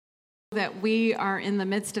That we are in the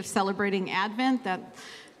midst of celebrating Advent. That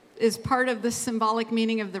is part of the symbolic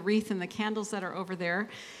meaning of the wreath and the candles that are over there.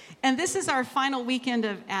 And this is our final weekend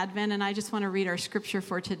of Advent, and I just want to read our scripture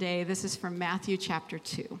for today. This is from Matthew chapter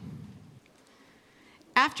 2.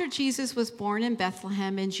 After Jesus was born in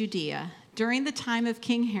Bethlehem in Judea, during the time of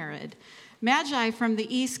King Herod, Magi from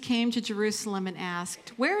the east came to Jerusalem and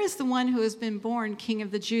asked, "Where is the one who has been born King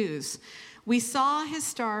of the Jews? We saw his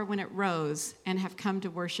star when it rose and have come to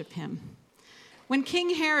worship him." When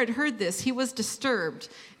King Herod heard this, he was disturbed,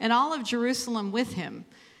 and all of Jerusalem with him.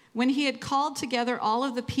 When he had called together all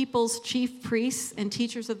of the people's chief priests and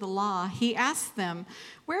teachers of the law, he asked them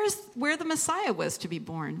where the Messiah was to be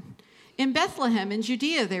born. "In Bethlehem in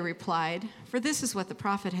Judea," they replied, "for this is what the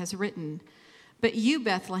prophet has written. But you,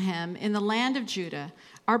 Bethlehem, in the land of Judah,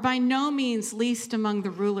 are by no means least among the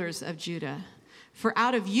rulers of Judah. For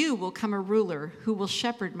out of you will come a ruler who will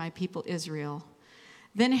shepherd my people Israel."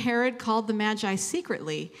 Then Herod called the Magi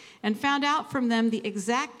secretly and found out from them the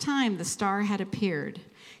exact time the star had appeared.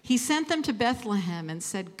 He sent them to Bethlehem and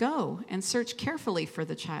said, "Go and search carefully for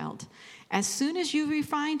the child. As soon as you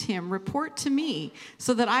find him, report to me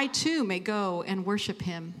so that I too may go and worship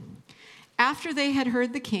him." After they had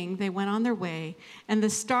heard the king, they went on their way, and the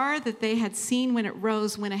star that they had seen when it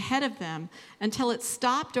rose went ahead of them until it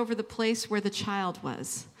stopped over the place where the child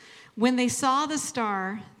was. When they saw the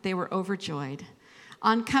star, they were overjoyed.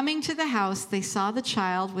 On coming to the house, they saw the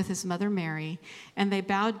child with his mother Mary, and they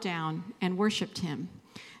bowed down and worshipped him.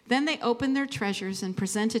 Then they opened their treasures and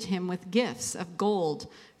presented him with gifts of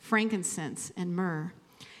gold, frankincense, and myrrh.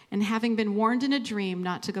 And having been warned in a dream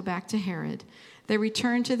not to go back to Herod, they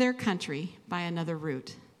returned to their country by another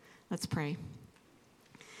route. Let's pray.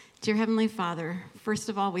 Dear Heavenly Father, first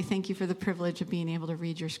of all, we thank you for the privilege of being able to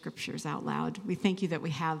read your scriptures out loud. We thank you that we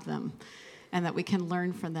have them and that we can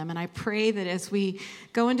learn from them. And I pray that as we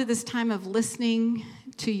go into this time of listening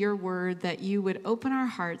to your word, that you would open our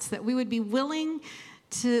hearts, that we would be willing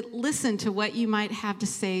to listen to what you might have to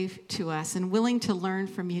say to us and willing to learn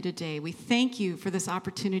from you today. We thank you for this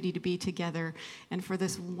opportunity to be together and for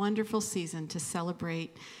this wonderful season to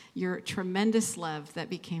celebrate your tremendous love that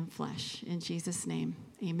became flesh. In Jesus' name,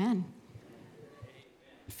 amen.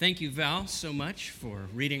 Thank you, Val, so much for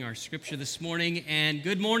reading our scripture this morning. And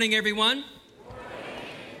good morning, everyone. Good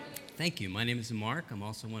morning. Thank you. My name is Mark. I'm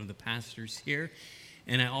also one of the pastors here.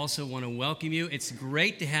 And I also want to welcome you. It's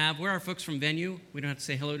great to have, where are folks from Venue? We don't have to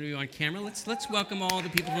say hello to you on camera. Let's welcome all the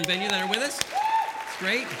people from Venue that are with us. It's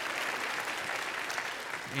great.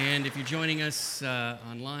 And if you're joining us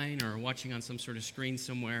online or watching on some sort of screen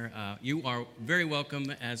somewhere, you are very welcome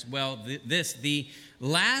as well. The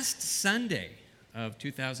last Sunday of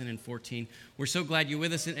 2014. We're so glad you're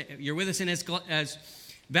with us. And as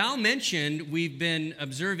Val mentioned, we've been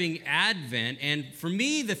observing Advent, and for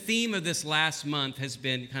me, the theme of this last month has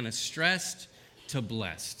been kind of stressed to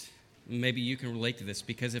blessed. Maybe you can relate to this,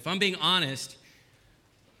 because if I'm being honest,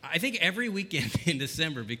 I think every weekend in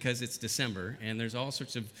December, because it's December, and there's all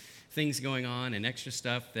sorts of things going on and extra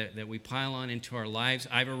stuff that we pile on into our lives,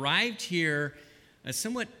 I've arrived here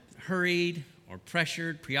somewhat hurried or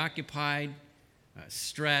pressured, preoccupied,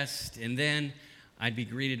 stressed, and then I'd be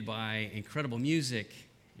greeted by incredible music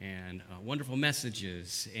and wonderful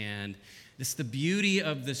messages, and just the beauty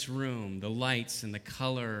of this room, the lights and the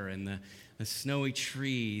color and the snowy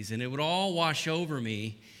trees, and it would all wash over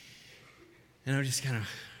me, and I would just kind of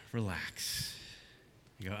relax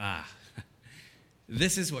and go,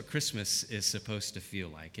 this is what Christmas is supposed to feel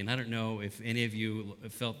like. And I don't know if any of you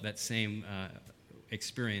felt that same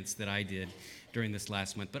experience that I did during this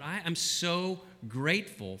last month, but I'm so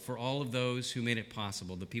grateful for all of those who made it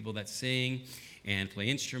possible, the people that sing and play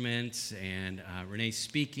instruments, and Renee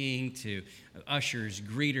speaking, to ushers,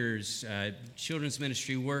 greeters, children's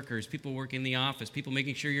ministry workers, people working in the office, people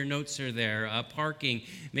making sure your notes are there, parking,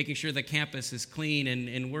 making sure the campus is clean and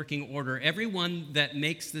in working order. Everyone that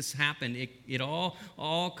makes this happen, it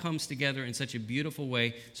all comes together in such a beautiful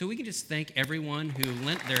way. So we can just thank everyone who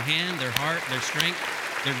lent their hand, their heart, their strength,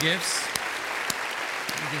 their gifts.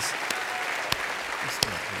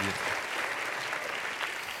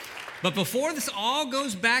 But before this all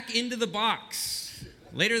goes back into the box,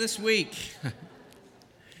 later this week,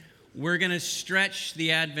 we're going to stretch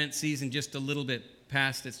the Advent season just a little bit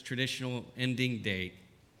past its traditional ending date,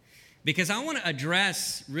 because I want to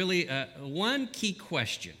address really one key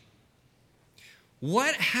question.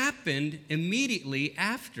 What happened immediately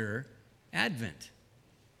after Advent?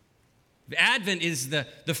 Advent is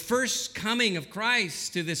the first coming of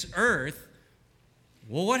Christ to this earth.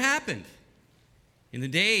 Well, what happened in the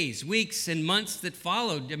days, weeks, and months that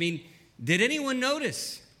followed? I mean, did anyone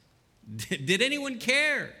notice? Did anyone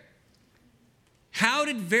care? How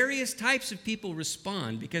did various types of people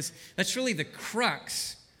respond? Because that's really the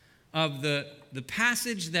crux of the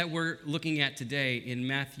passage that we're looking at today in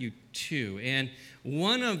Matthew 2. And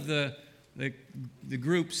one of the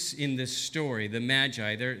groups in this story, the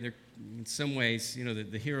Magi, they're in some ways,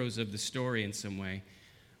 the heroes of the story in some way.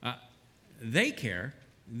 They care.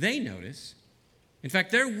 They notice. In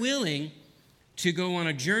fact, they're willing to go on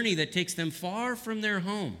a journey that takes them far from their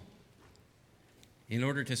home in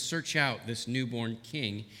order to search out this newborn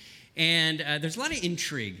king. And there's a lot of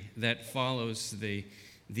intrigue that follows the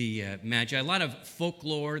Magi, a lot of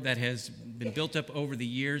folklore that has been built up over the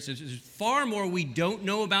years. There's far more we don't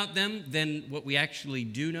know about them than what we actually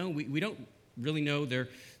do know. We don't really know their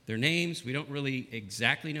names. We don't really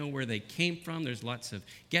exactly know where they came from. There's lots of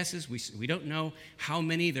guesses. We don't know how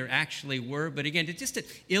many there actually were. But again, to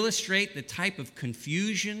illustrate the type of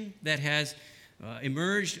confusion that has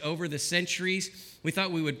emerged over the centuries, we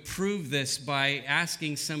thought we would prove this by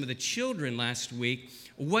asking some of the children last week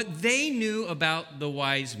what they knew about the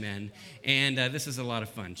wise men. And this is a lot of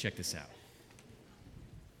fun. Check this out.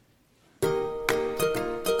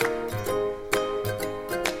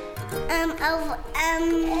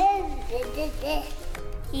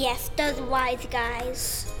 Yes, those wise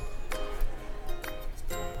guys.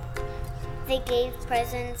 They gave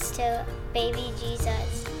presents to baby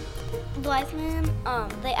Jesus. Wise men,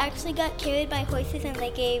 they actually got carried by horses and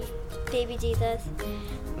they gave baby Jesus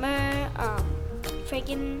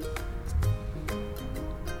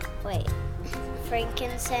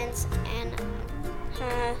frankincense and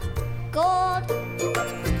gold.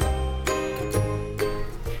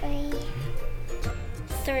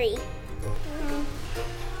 Three.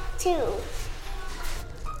 Two.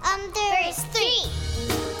 There's three.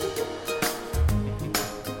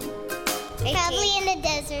 Probably in the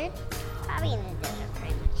desert. Probably in the desert,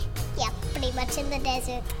 pretty much. Yeah, pretty much in the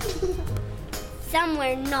desert.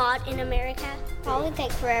 Somewhere not in America. Probably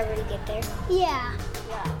take forever to get there. Yeah.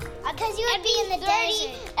 Because you would be in the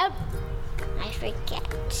desert. I forget.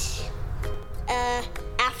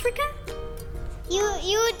 Africa? You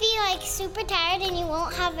would be like super tired and you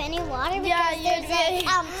won't have any water because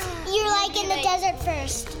you're like in the desert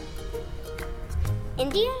first.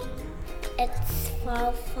 India? It's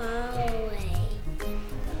far, far away.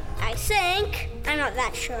 I think. I'm not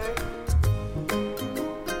that sure.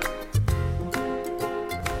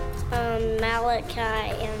 Malachi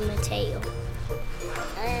and Mateo.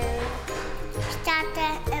 Start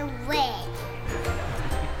that away.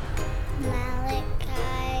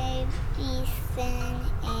 Malachi, Ethan,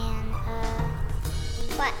 and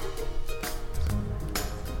what?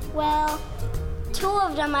 Well, two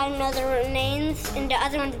of them I know their names, and the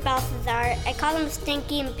other one's Balthazar. I call them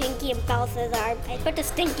Stinky and Pinky and Balthazar. I put the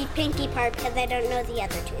Stinky Pinky part because I don't know the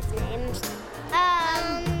other two's names.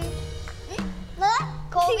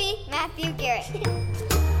 Colby, Matthew, Garrett.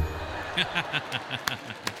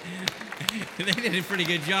 They did a pretty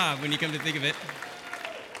good job when you come to think of it.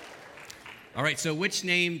 All right, so which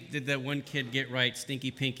name did that one kid get right?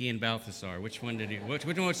 Stinky Pinky and Balthazar. Which one did he? Which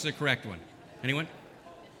one was the correct one? Anyone?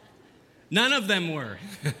 None of them were.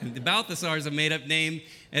 The Balthazar is a made-up name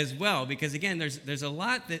as well, because again, there's a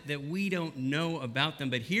lot that we don't know about them.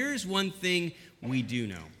 But here's one thing we do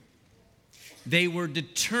know. They were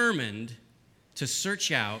determined to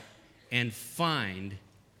search out and find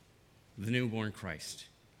the newborn Christ.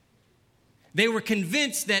 They were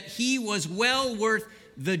convinced that he was well worth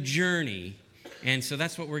the journey. And so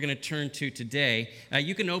that's what we're going to turn to today.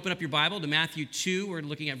 You can open up your Bible to Matthew 2. We're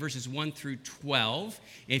looking at verses 1 through 12.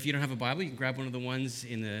 If you don't have a Bible, you can grab one of the ones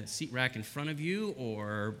in the seat rack in front of you,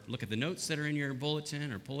 or look at the notes that are in your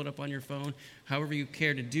bulletin, or pull it up on your phone, however you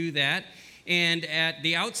care to do that. And at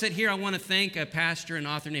the outset here, I want to thank a pastor and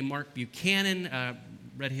author named Mark Buchanan.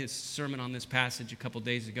 Read his sermon on this passage a couple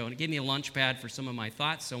days ago, and it gave me a launch pad for some of my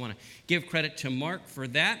thoughts, so I want to give credit to Mark for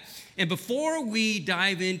that. And before we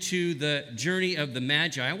dive into the journey of the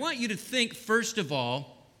Magi, I want you to think, first of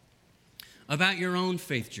all, about your own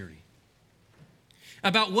faith journey.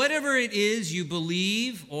 About whatever it is you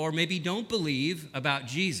believe or maybe don't believe about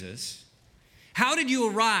Jesus. How did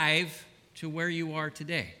you arrive to where you are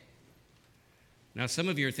today? Now, some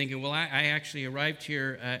of you are thinking, well, I actually arrived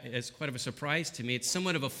here as quite of a surprise to me. It's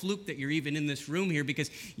somewhat of a fluke that you're even in this room here,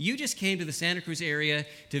 because you just came to the Santa Cruz area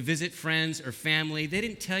to visit friends or family. They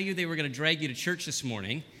didn't tell you they were going to drag you to church this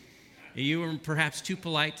morning. You were perhaps too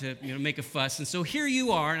polite to make a fuss. And so here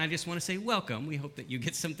you are, and I just want to say welcome. We hope that you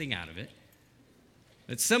get something out of it.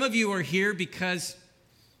 But some of you are here because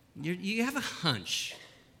you have a hunch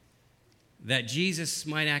that Jesus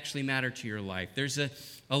might actually matter to your life. There's a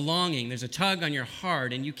longing, there's a tug on your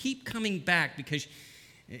heart, and you keep coming back because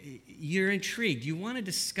You're intrigued. You want to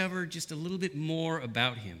discover just a little bit more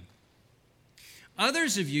about him.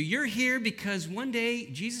 Others of you, you're here because one day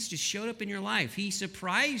Jesus just showed up in your life. He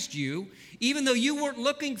surprised you, even though you weren't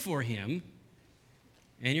looking for him,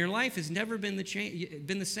 and your life has never been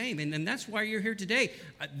the same. And that's why you're here today.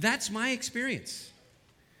 That's my experience.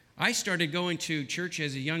 I started going to church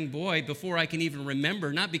as a young boy before I can even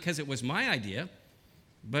remember, not because it was my idea,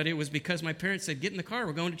 but it was because my parents said, get in the car,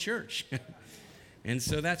 we're going to church. And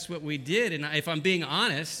so that's what we did. And if I'm being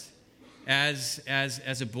honest, as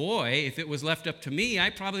a boy, if it was left up to me,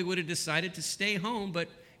 I probably would have decided to stay home. But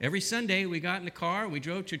every Sunday, we got in the car, we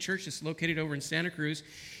drove to a church that's located over in Santa Cruz.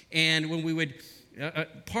 And when we would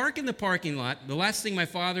park in the parking lot, the last thing my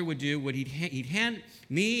father would do would he'd hand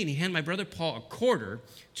me and he'd hand my brother Paul a quarter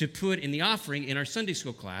to put in the offering in our Sunday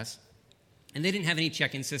school class. And they didn't have any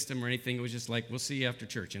check-in system or anything. It was just like, we'll see you after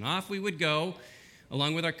church. And off we would go,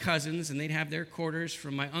 along with our cousins, and they'd have their quarters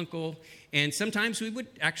from my uncle. And sometimes we would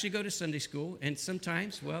actually go to Sunday school, and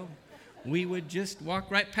sometimes, well, we would just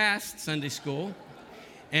walk right past Sunday school.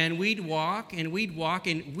 And we'd walk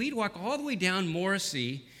all the way down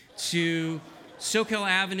Morrissey to Soquel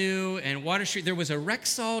Avenue and Water Street. There was a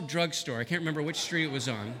Rexall drugstore. I can't remember which street it was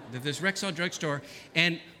on. This Rexall drugstore.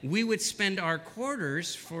 And we would spend our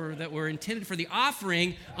quarters that were intended for the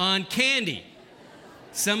offering on candy.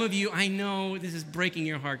 Some of you, I know this is breaking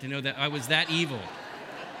your heart to know that I was that evil.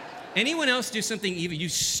 Anyone else do something evil? You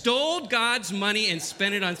stole God's money and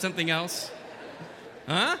spent it on something else?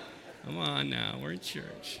 Huh? Come on now, we're in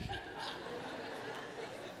church.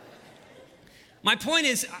 My point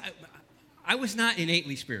is, I was not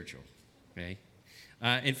innately spiritual, okay?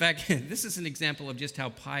 In fact, this is an example of just how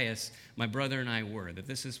pious my brother and I were, that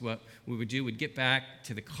this is what we would do. We'd get back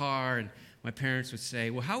to the car, and my parents would say,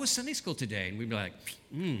 well, how was Sunday school today? And we'd be like,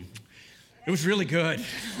 it was really good.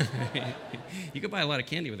 You could buy a lot of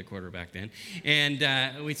candy with a quarter back then.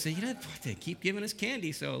 And we'd say, they keep giving us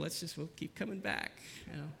candy, so we'll keep coming back.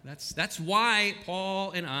 That's why Paul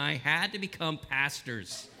and I had to become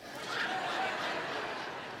pastors.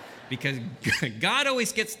 Because God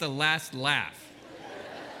always gets the last laugh.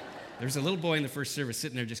 There's a little boy in the first service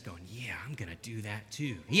sitting there just going, yeah, I'm going to do that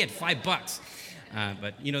too. He had $5.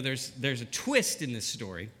 But, there's a twist in this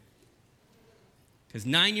story. Because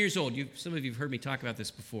 9 years old, some of you have heard me talk about this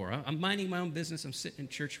before. I'm minding my own business. I'm sitting in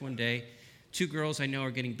church one day. 2 girls I know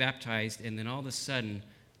are getting baptized. And then all of a sudden,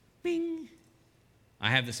 bing, I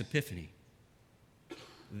have this epiphany.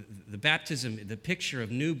 The baptism, the picture of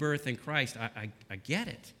new birth in Christ, I get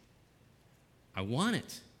it. I want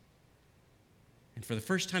it. And for the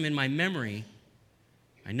first time in my memory,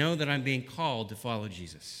 I know that I'm being called to follow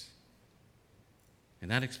Jesus. And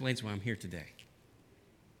that explains why I'm here today.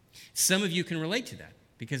 Some of you can relate to that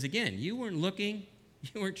because, again, you weren't looking,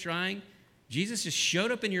 you weren't trying. Jesus just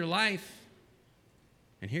showed up in your life,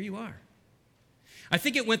 and here you are. I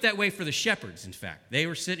think it went that way for the shepherds, in fact. They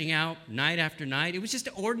were sitting out night after night. It was just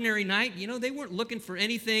an ordinary night. They weren't looking for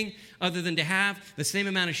anything other than to have the same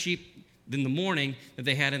amount of sheep in the morning that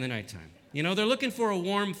they had in the nighttime. They're looking for a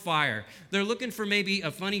warm fire. They're looking for maybe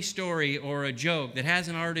a funny story or a joke that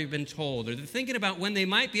hasn't already been told. Or they're thinking about when they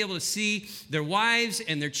might be able to see their wives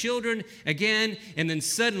and their children again, and then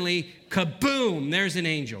suddenly, kaboom, there's an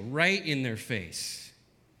angel right in their face.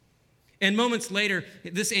 And moments later,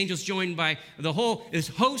 this angel's joined by this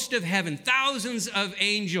host of heaven, thousands of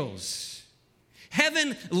angels.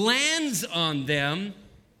 Heaven lands on them,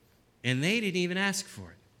 and they didn't even ask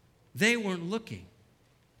for it. They weren't looking.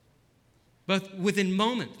 But within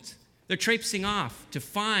moments, they're traipsing off to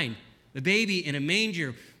find the baby in a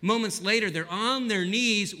manger. Moments later, they're on their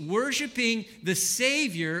knees worshiping the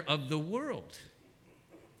Savior of the world.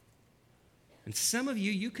 And some of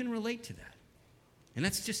you can relate to that. And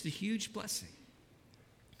that's just a huge blessing.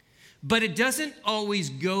 But it doesn't always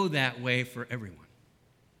go that way for everyone.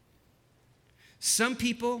 Some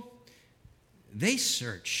people, they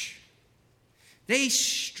search. They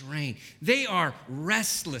strain. They are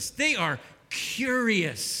restless. They are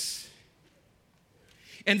curious.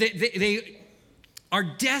 And they are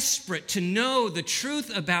desperate to know the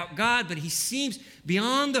truth about God, but he seems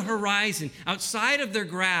beyond the horizon, outside of their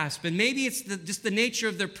grasp. And maybe it's just the nature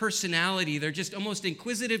of their personality. They're just almost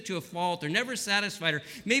inquisitive to a fault. They're never satisfied. Or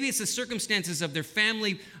maybe it's the circumstances of their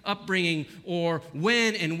family upbringing or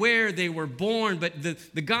when and where they were born. But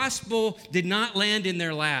the gospel did not land in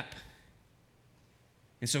their lap.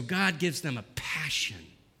 And so God gives them a passion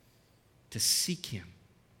to seek him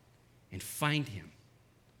and find him.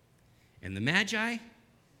 And the Magi,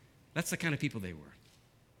 that's the kind of people they were.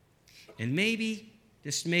 And maybe,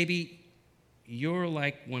 just maybe, you're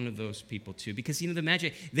like one of those people too. Because, the Magi,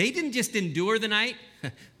 they didn't just endure the night,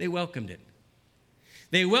 they welcomed it.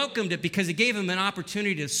 They welcomed it because it gave them an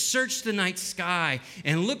opportunity to search the night sky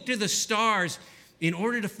and look to the stars in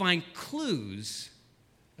order to find clues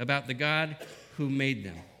about the God who made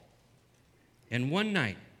them. And one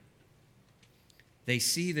night, they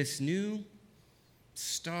see this new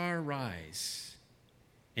star rise.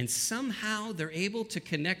 And somehow they're able to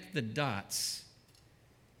connect the dots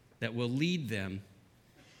that will lead them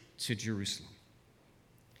to Jerusalem.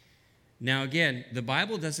 Now, again, the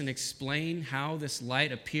Bible doesn't explain how this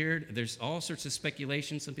light appeared. There's all sorts of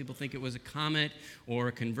speculation. Some people think it was a comet or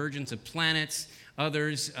a convergence of planets.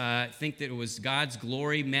 Others think that it was God's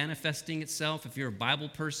glory manifesting itself. If you're a Bible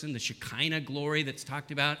person, the Shekinah glory that's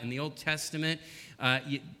talked about in the Old Testament.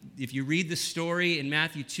 If you read the story in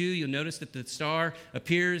Matthew 2, you'll notice that the star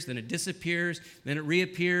appears, then it disappears, then it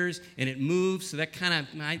reappears, and it moves. So that kind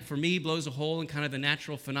of, for me, blows a hole in kind of the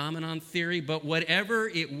natural phenomenon theory. But whatever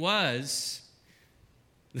it was,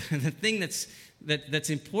 the thing that's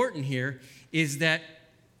important here is that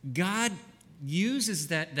God uses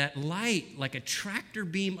that light like a tractor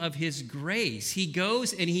beam of his grace. He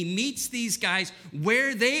goes and he meets these guys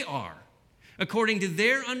where they are, according to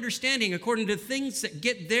their understanding, according to things that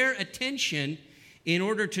get their attention in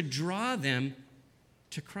order to draw them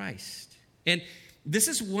to Christ. And this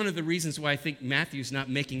is one of the reasons why I think Matthew's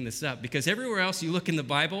not making this up, because everywhere else you look in the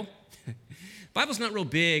Bible, Bible's not real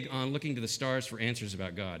big on looking to the stars for answers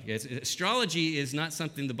about God. Astrology is not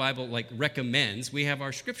something the Bible recommends. We have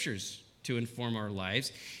our scriptures to inform our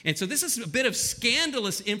lives. And so this is a bit of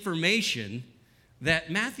scandalous information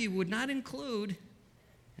that Matthew would not include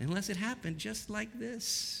unless it happened just like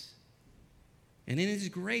this. And in his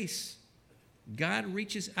grace, God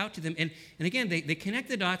reaches out to them. And again, they connect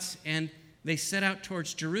the dots and they set out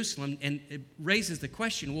towards Jerusalem. And it raises the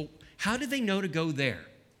question, well, how did they know to go there?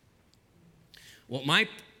 Well, my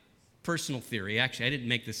personal theory, actually, I didn't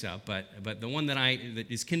make this up, but the one that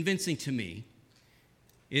is convincing to me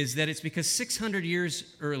is that it's because 600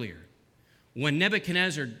 years earlier, when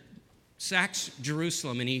Nebuchadnezzar sacks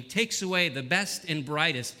Jerusalem and he takes away the best and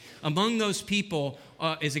brightest, among those people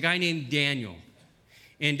is a guy named Daniel.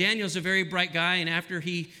 And Daniel's a very bright guy, and after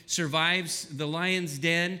he survives the lion's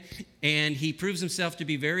den and he proves himself to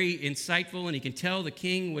be very insightful and he can tell the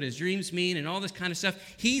king what his dreams mean and all this kind of stuff,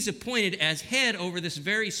 he's appointed as head over this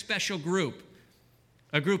very special group.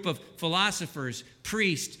 A group of philosophers,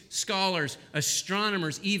 priests, scholars,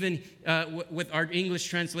 astronomers, even what our English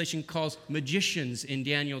translation calls magicians in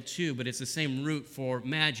Daniel 2, but it's the same root for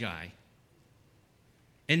magi.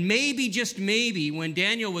 And maybe, just maybe, when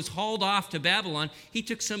Daniel was hauled off to Babylon, he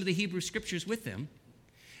took some of the Hebrew scriptures with him.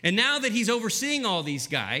 And now that he's overseeing all these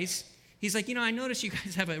guys, he's like, I notice you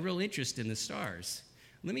guys have a real interest in the stars.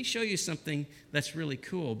 Let me show you something that's really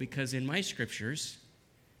cool, because in my scriptures,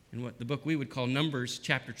 in what the book we would call Numbers,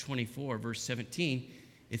 chapter 24, verse 17,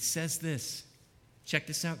 it says this. Check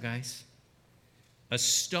this out, guys. A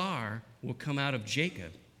star will come out of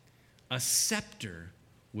Jacob. A scepter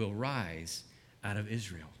will rise out of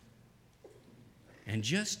Israel. And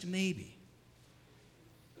just maybe,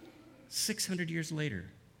 600 years later,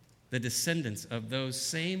 the descendants of those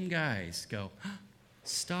same guys go,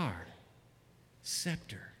 star,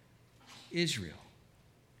 scepter, Israel.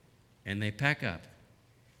 And they pack up.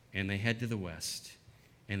 And they head to the west.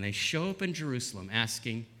 And they show up in Jerusalem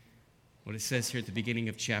asking what it says here at the beginning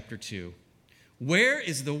of chapter 2. Where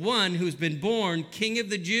is the one who's been born King of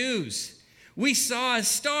the Jews? We saw a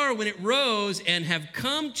star when it rose and have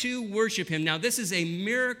come to worship him. Now, this is a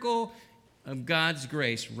miracle of God's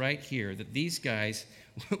grace right here, that these guys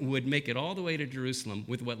would make it all the way to Jerusalem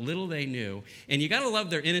with what little they knew. And you got to love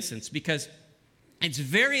their innocence, because it's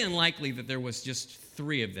very unlikely that there was just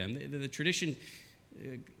 3 of them. The tradition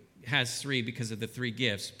has 3 because of the 3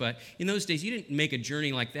 gifts. But in those days, you didn't make a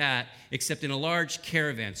journey like that except in a large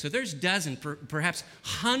caravan. So there's dozens, perhaps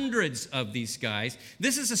hundreds of these guys.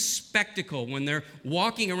 This is a spectacle when they're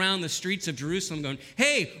walking around the streets of Jerusalem going,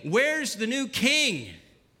 hey, where's the new king?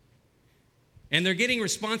 And they're getting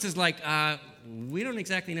responses like, we don't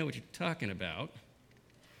exactly know what you're talking about.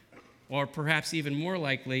 Or perhaps even more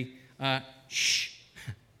likely, shh.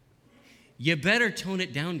 You better tone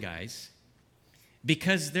it down, guys.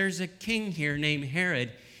 Because there's a king here named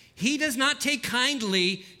Herod. He does not take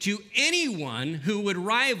kindly to anyone who would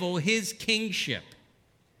rival his kingship.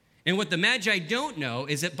 And what the Magi don't know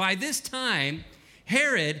is that by this time,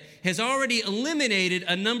 Herod has already eliminated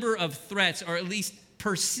a number of threats, or at least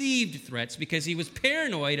perceived threats, because he was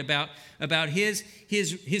paranoid about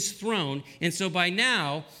his throne. And so by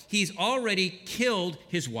now, he's already killed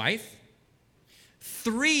his wife,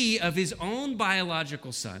 3 of his own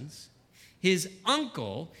biological sons, his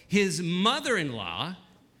uncle, his mother-in-law,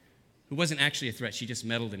 who wasn't actually a threat, she just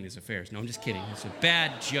meddled in his affairs. No, I'm just kidding. It's a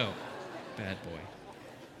bad joke. Bad boy.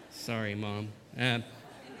 Sorry, Mom.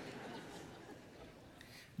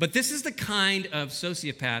 But this is the kind of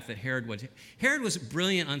sociopath that Herod was. Herod was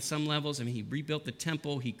brilliant on some levels. I mean, he rebuilt the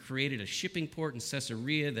temple. He created a shipping port in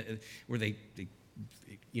Caesarea where they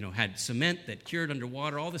had cement that cured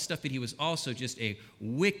underwater, all this stuff. But he was also just a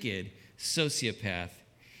wicked sociopath.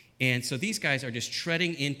 And so these guys are just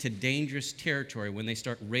treading into dangerous territory when they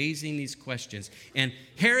start raising these questions. And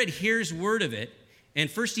Herod hears word of it. And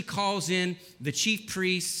first he calls in the chief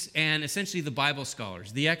priests and essentially the Bible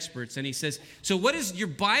scholars, the experts, and he says, so what does your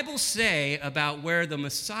Bible say about where the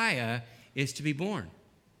Messiah is to be born?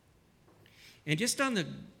 And just on the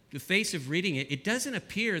face of reading it, it doesn't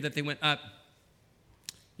appear that they went up,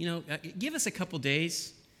 give us a couple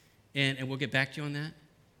days and we'll get back to you on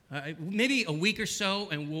that. Maybe a week or so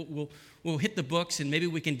and we'll hit the books and maybe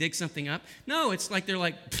we can dig something up. No, it's like they're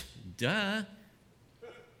like, duh.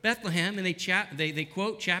 Bethlehem, and they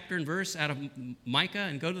quote chapter and verse out of Micah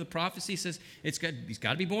and go to the prophecy. Says he's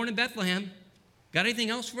got to be born in Bethlehem. Got anything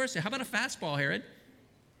else for us? How about a fastball, Herod?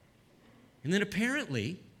 And then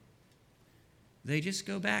apparently they just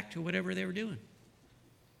go back to whatever they were doing.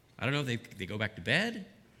 I don't know if they go back to bed,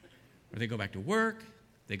 or they go back to work,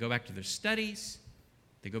 they go back to their studies,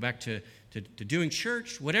 they go back to doing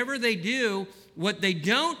church. Whatever they do, what they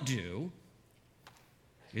don't do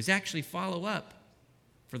is actually follow up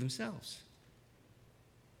for themselves.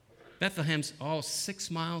 Bethlehem's all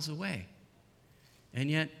 6 miles away, and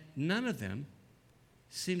yet none of them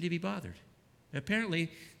seem to be bothered. Apparently,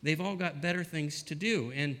 they've all got better things to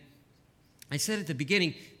do. And I said at the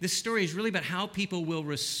beginning, this story is really about how people will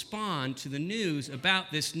respond to the news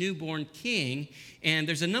about this newborn king, and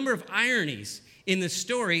there's a number of ironies in the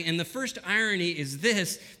story, and the first irony is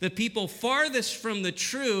this: the people farthest from the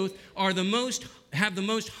truth have the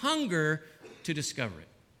most hunger to discover it.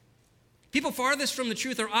 People farthest from the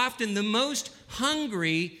truth are often the most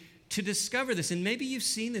hungry to discover this. And maybe you've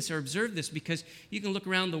seen this or observed this because you can look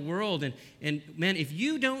around the world and man, if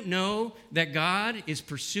you don't know that God is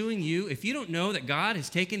pursuing you, if you don't know that God has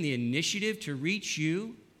taken the initiative to reach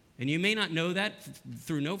you, and you may not know that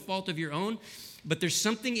through no fault of your own, but there's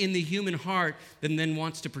something in the human heart that then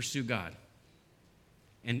wants to pursue God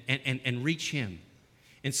and reach him.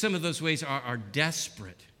 And some of those ways are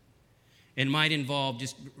desperate. And might involve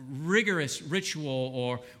just rigorous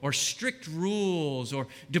ritual or strict rules or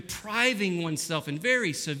depriving oneself in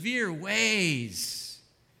very severe ways,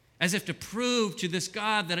 as if to prove to this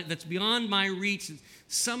God that's beyond my reach,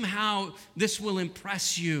 somehow this will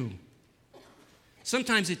impress you.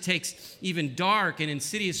 Sometimes it takes even dark and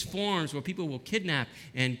insidious forms where people will kidnap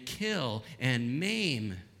and kill and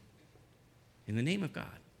maim in the name of God.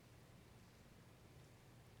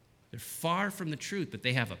 They're far from the truth, but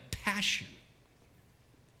they have a passion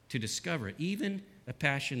to discover it, even a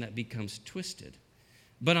passion that becomes twisted.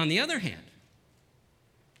 But on the other hand,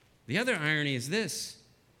 the other irony is this: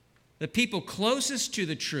 the people closest to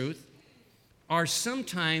the truth are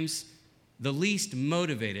sometimes the least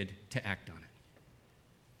motivated to act on it.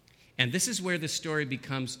 And this is where the story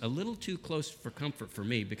becomes a little too close for comfort for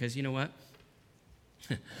me, because you know what?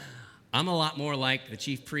 I'm a lot more like the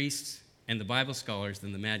chief priests and the Bible scholars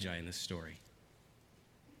than the Magi in this story.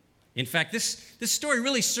 In fact, this story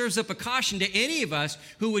really serves up a caution to any of us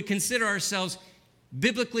who would consider ourselves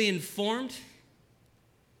biblically informed,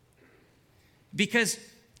 because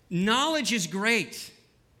knowledge is great,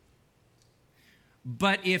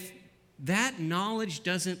 but if that knowledge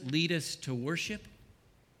doesn't lead us to worship,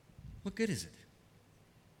 what good is it?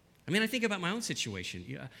 I mean, I think about my own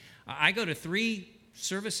situation. I go to 3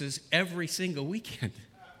 services every single weekend.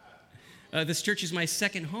 This church is my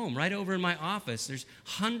second home, right over in my office. There's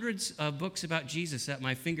hundreds of books about Jesus at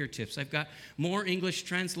my fingertips. I've got more English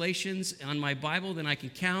translations on my Bible than I can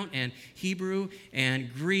count, and Hebrew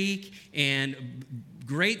and Greek and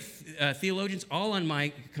great theologians all on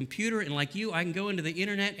my computer. And like you, I can go into the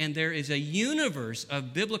internet, and there is a universe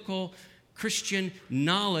of biblical Christian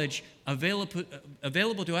knowledge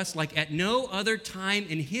available to us like at no other time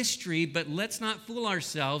in history. But let's not fool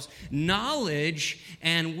ourselves. Knowledge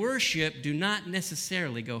and worship do not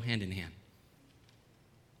necessarily go hand in hand.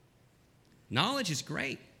 Knowledge is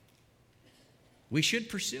great. We should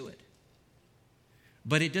pursue it.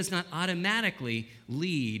 But it does not automatically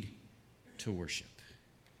lead to worship.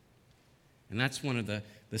 And that's one of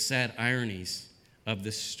the sad ironies of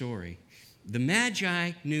this story. The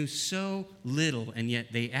Magi knew so little, and yet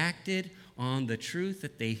they acted on the truth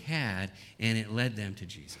that they had, and it led them to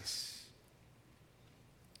Jesus.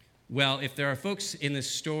 Well, if there are folks in this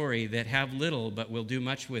story that have little but will do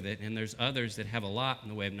much with it, and there's others that have a lot in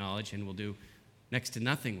the way of knowledge and will do next to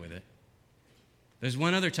nothing with it, there's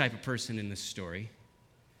one other type of person in this story.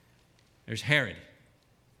 There's Herod.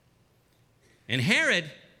 And Herod,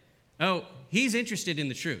 he's interested in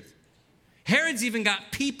the truth. Herod's even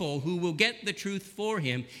got people who will get the truth for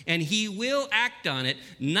him, and he will act on it,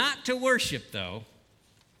 not to worship, though,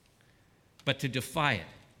 but to defy it,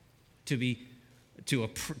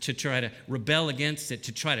 to try to rebel against it,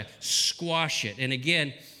 to try to squash it. And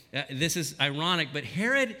again, this is ironic, but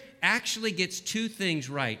Herod actually gets two things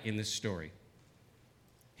right in this story.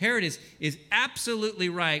 Herod is absolutely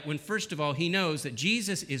right when, first of all, he knows that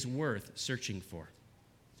Jesus is worth searching for.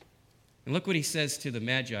 And look what he says to the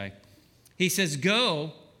Magi. He says,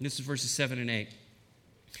 go, this is verses 7 and 8,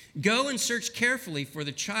 go and search carefully for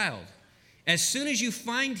the child. As soon as you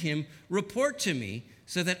find him, report to me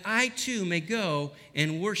so that I too may go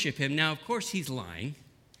and worship him. Now, of course, he's lying.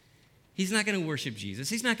 He's not going to worship Jesus.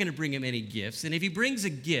 He's not going to bring him any gifts. And if he brings a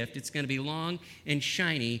gift, it's going to be long and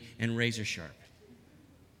shiny and razor sharp.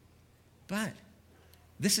 But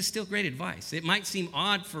this is still great advice. It might seem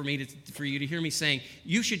odd for you to hear me saying,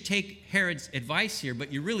 you should take Herod's advice here,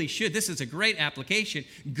 but you really should. This is a great application.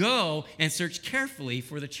 Go and search carefully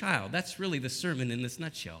for the child. That's really the sermon in this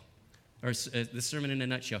nutshell, or the sermon in a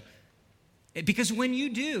nutshell. Because when you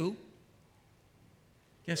do,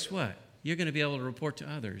 guess what? You're going to be able to report to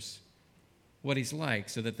others what he's like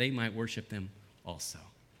so that they might worship them also.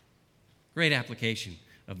 Great application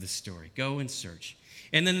of this story. Go and search.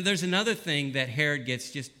 And then there's another thing that Herod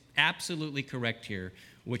gets just absolutely correct here,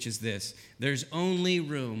 which is this. There's only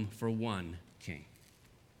room for one king.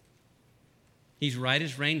 He's right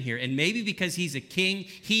as rain here. And maybe because he's a king,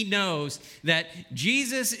 he knows that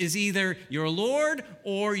Jesus is either your Lord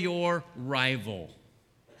or your rival.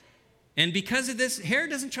 And because of this, Herod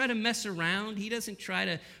doesn't try to mess around. He doesn't try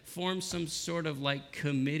to form some sort of like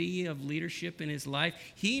committee of leadership in his life.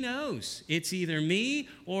 He knows it's either me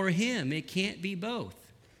or him. It can't be both.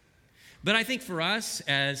 But I think for us,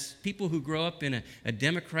 as people who grow up in a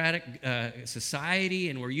democratic society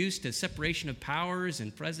and we're used to separation of powers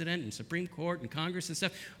and president and Supreme Court and Congress and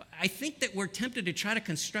stuff, I think that we're tempted to try to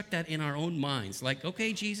construct that in our own minds. Like,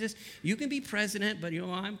 okay, Jesus, you can be president, but,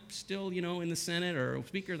 I'm still, in the Senate or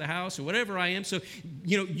Speaker of the House or whatever I am. So,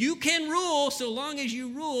 you can rule so long as you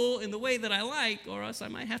rule in the way that I like, or else I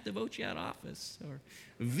might have to vote you out of office or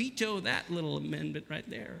veto that little amendment right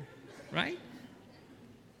there, right?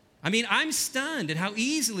 I mean, I'm stunned at how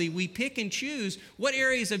easily we pick and choose what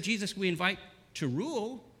areas of Jesus we invite to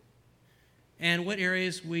rule and what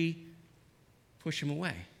areas we push him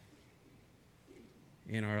away.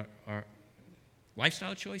 In our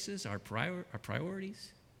lifestyle choices, our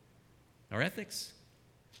priorities, our ethics.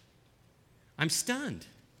 I'm stunned,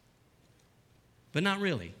 but not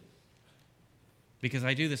really, because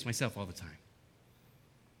I do this myself all the time.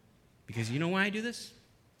 Because you know why I do this?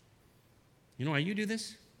 You know why you do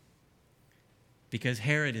this? Because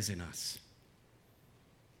Herod is in us.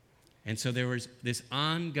 And so there was this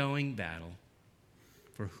ongoing battle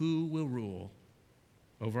for who will rule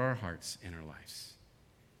over our hearts and our lives.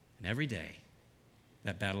 And every day,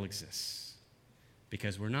 that battle exists.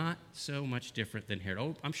 Because we're not so much different than Herod.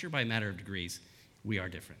 Oh, I'm sure by a matter of degrees, we are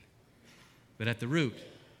different. But at the root,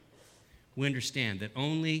 we understand that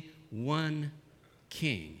only one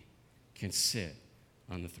king can sit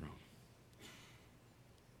on the throne.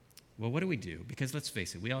 Well, what do we do? Because let's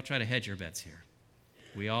face it, we all try to hedge our bets here.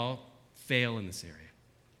 We all fail in this area.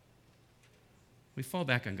 We fall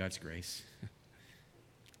back on God's grace.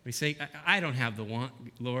 We say, I don't have the want,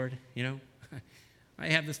 Lord, I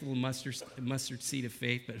have this little mustard seed of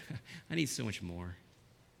faith, but I need so much more.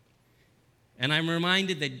 And I'm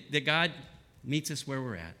reminded that God meets us where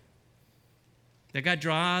we're at. That God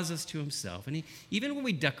draws us to himself. And even when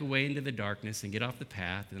we duck away into the darkness and get off the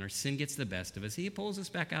path and our sin gets the best of us, he pulls us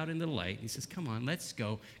back out into the light. He says, come on, let's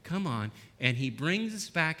go. Come on. And he brings us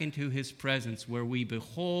back into his presence where we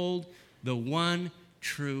behold the one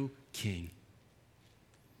true King.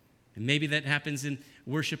 And maybe that happens in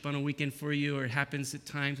worship on a weekend for you, or it happens at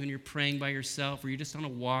times when you're praying by yourself, or you're just on a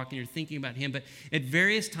walk and you're thinking about him. But at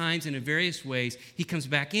various times and in various ways, he comes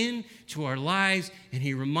back into our lives and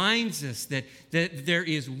he reminds us that there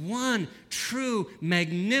is one true,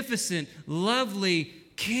 magnificent, lovely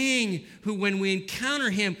King who, when we encounter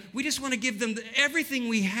him, we just want to give them everything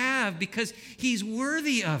we have because he's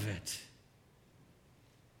worthy of it.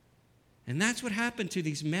 And that's what happened to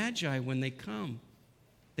these magi when they come.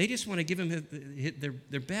 They just want to give him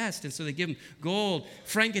their best. And so they give him gold,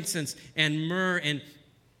 frankincense, and myrrh. And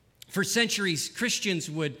For centuries, Christians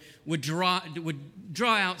would draw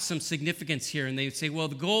out some significance here, and they would say, well,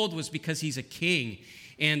 the gold was because he's a king,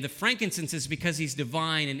 and the frankincense is because he's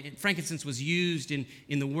divine, and frankincense was used in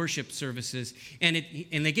the worship services, and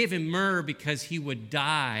they gave him myrrh because he would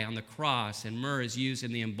die on the cross, and myrrh is used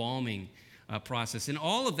in the embalming process. And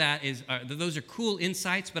all of that those are cool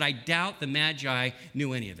insights, but I doubt the Magi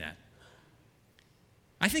knew any of that.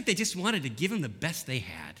 I think they just wanted to give him the best they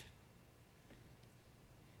had.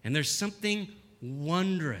 And there's something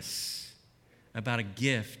wondrous about a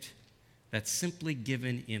gift that's simply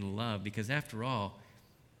given in love, because after all,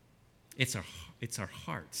 it's our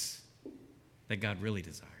hearts that God really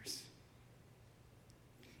desires.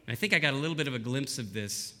 And I think I got a little bit of a glimpse of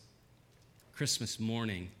this Christmas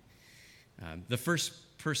morning. The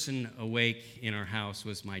first person awake in our house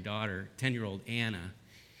was my daughter, 10-year-old Anna,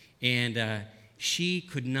 and she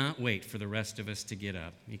could not wait for the rest of us to get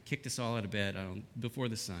up. He kicked us all out of bed before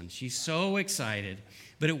the sun. She's so excited.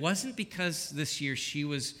 But it wasn't because this year she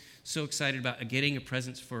was so excited about getting a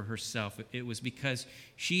present for herself. It was because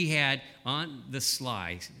she had on the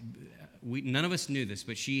sly, none of us knew this,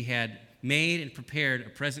 but she had made and prepared a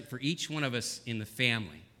present for each one of us in the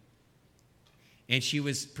family. And she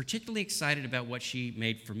was particularly excited about what she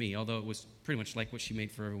made for me, although it was pretty much like what she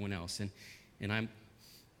made for everyone else. And I'm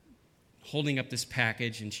holding up this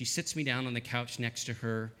package, and she sits me down on the couch next to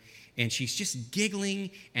her, and she's just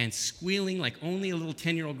giggling and squealing like only a little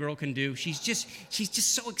 10-year-old girl can do. She's just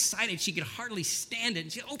so excited she could hardly stand it.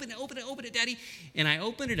 And she, open it, Daddy. And I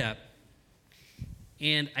open it up,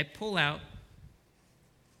 and I pull out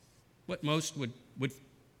what most would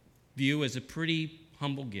view as a pretty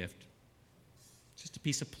humble gift. Just a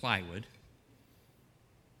piece of plywood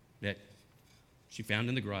that she found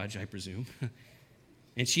in the garage, I presume.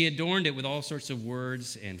 And she adorned it with all sorts of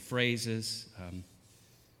words and phrases.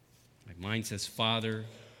 Like mine says father,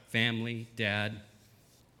 family, dad,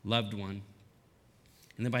 loved one.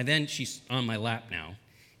 And then by then, she's on my lap now.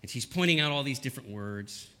 And she's pointing out all these different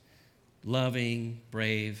words. Loving,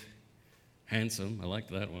 brave, handsome. I like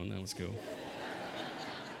that one. That was cool.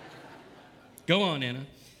 Go on, Anna.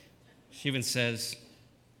 She even says,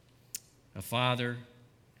 a father,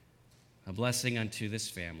 a blessing unto this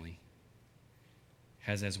family,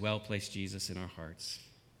 has as well placed Jesus in our hearts.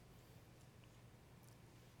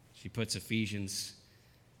 She puts Ephesians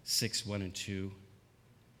 6, 1 and 2.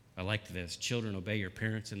 I like this. Children, obey your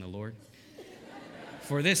parents in the Lord.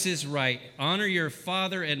 For this is right. Honor your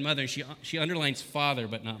father and mother. She underlines father,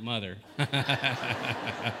 but not mother.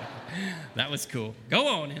 That was cool. Go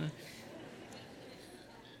on, Anna.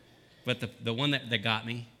 But the one that got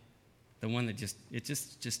me, the one that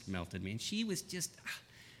just melted me, and she was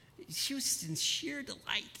in sheer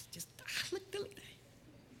delight. Just look.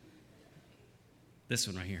 This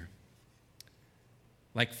one right here.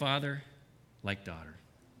 Like father, like daughter.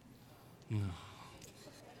 Oh.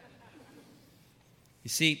 You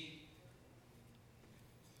see,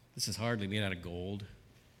 this is hardly made out of gold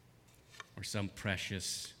or some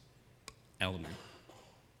precious element.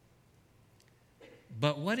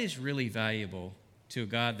 But what is really valuable to a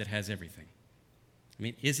God that has everything? I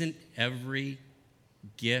mean, isn't every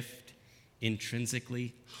gift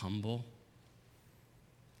intrinsically humble?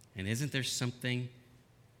 And isn't there something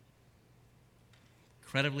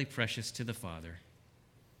incredibly precious to the Father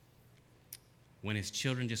when his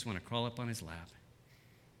children just want to crawl up on his lap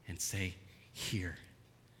and say, here,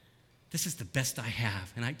 this is the best I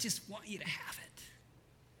have, and I just want you to have it.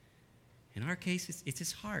 In our case, it's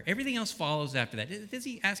his heart. Everything else follows after that. Does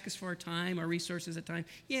he ask us for our time, our resources at time?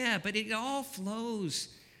 Yeah, but it all flows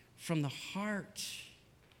from the heart.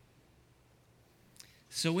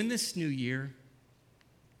 So in this new year,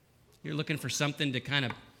 you're looking for something to kind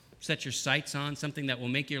of set your sights on, something that will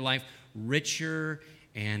make your life richer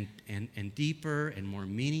and deeper and more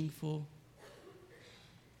meaningful.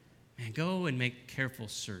 And go and make careful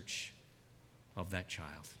search of that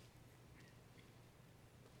child.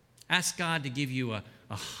 Ask God to give you a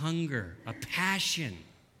hunger, a passion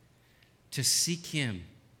to seek him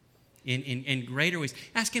in greater ways.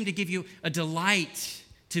 Ask him to give you a delight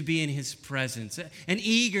to be in his presence, an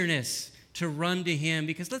eagerness to run to him,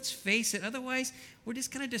 because let's face it, otherwise we're just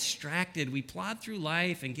kind of distracted. We plod through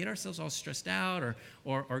life and get ourselves all stressed out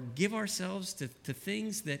or give ourselves to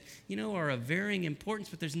things that, are of varying importance,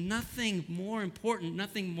 but there's nothing more important,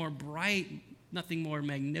 nothing more bright, nothing more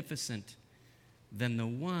magnificent than the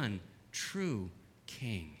one true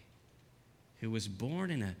King who was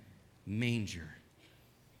born in a manger,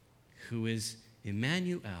 who is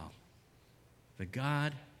Emmanuel, the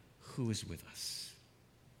God who is with us.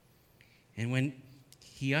 And when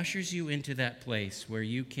He ushers you into that place where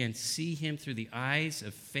you can see him through the eyes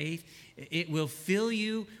of faith. It will fill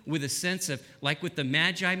you with a sense of, like with the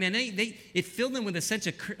Magi, man, it filled them with a sense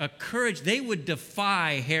of courage. They would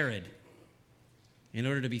defy Herod in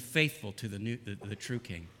order to be faithful to the true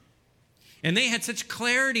king. And they had such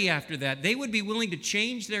clarity after that. They would be willing to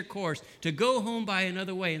change their course, to go home by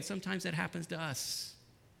another way. And sometimes that happens to us.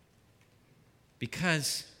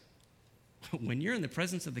 Because when you're in the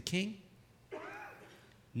presence of the king,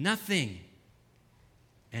 nothing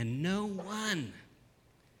and no one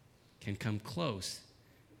can come close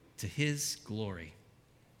to his glory.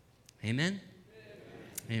 Amen?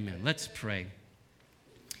 Amen. Let's pray.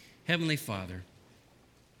 Heavenly Father,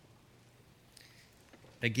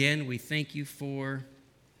 again, we thank you for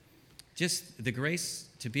just the grace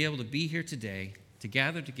to be able to be here today, to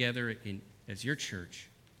gather together as your church.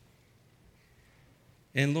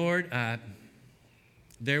 And Lord,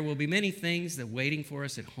 there will be many things that are waiting for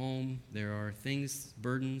us at home. There are things,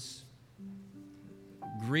 burdens,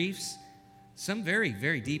 griefs, some very,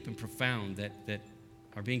 very deep and profound that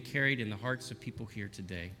are being carried in the hearts of people here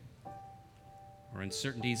today, or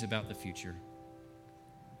uncertainties about the future.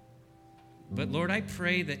 But Lord, I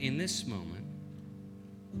pray that in this moment,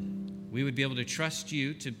 we would be able to trust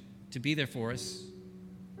you to be there for us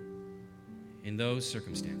in those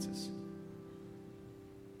circumstances.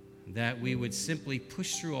 That we would simply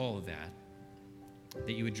push through all of that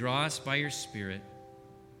you would draw us by your Spirit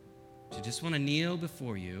to just want to kneel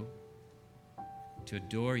before you, to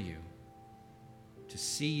adore you, to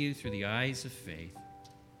see you through the eyes of faith.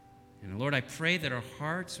 And Lord, I pray that our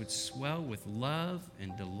hearts would swell with love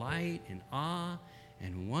and delight and awe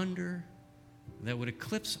and wonder that would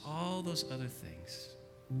eclipse all those other things.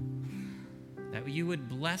 That you would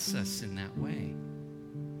bless us in that way.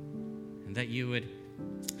 And that you would,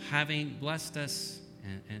 having blessed us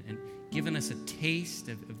and given us a taste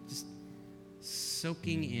of just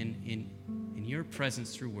soaking in your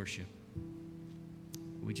presence through worship,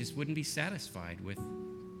 we just wouldn't be satisfied with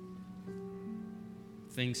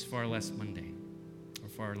things far less mundane, or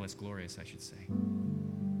far less glorious, I should say.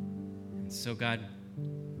 And so, God,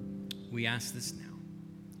 we ask this now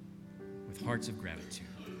with hearts of gratitude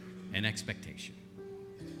and expectation,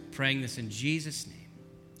 praying this in Jesus' name.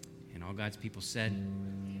 And all God's people said,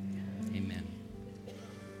 amen.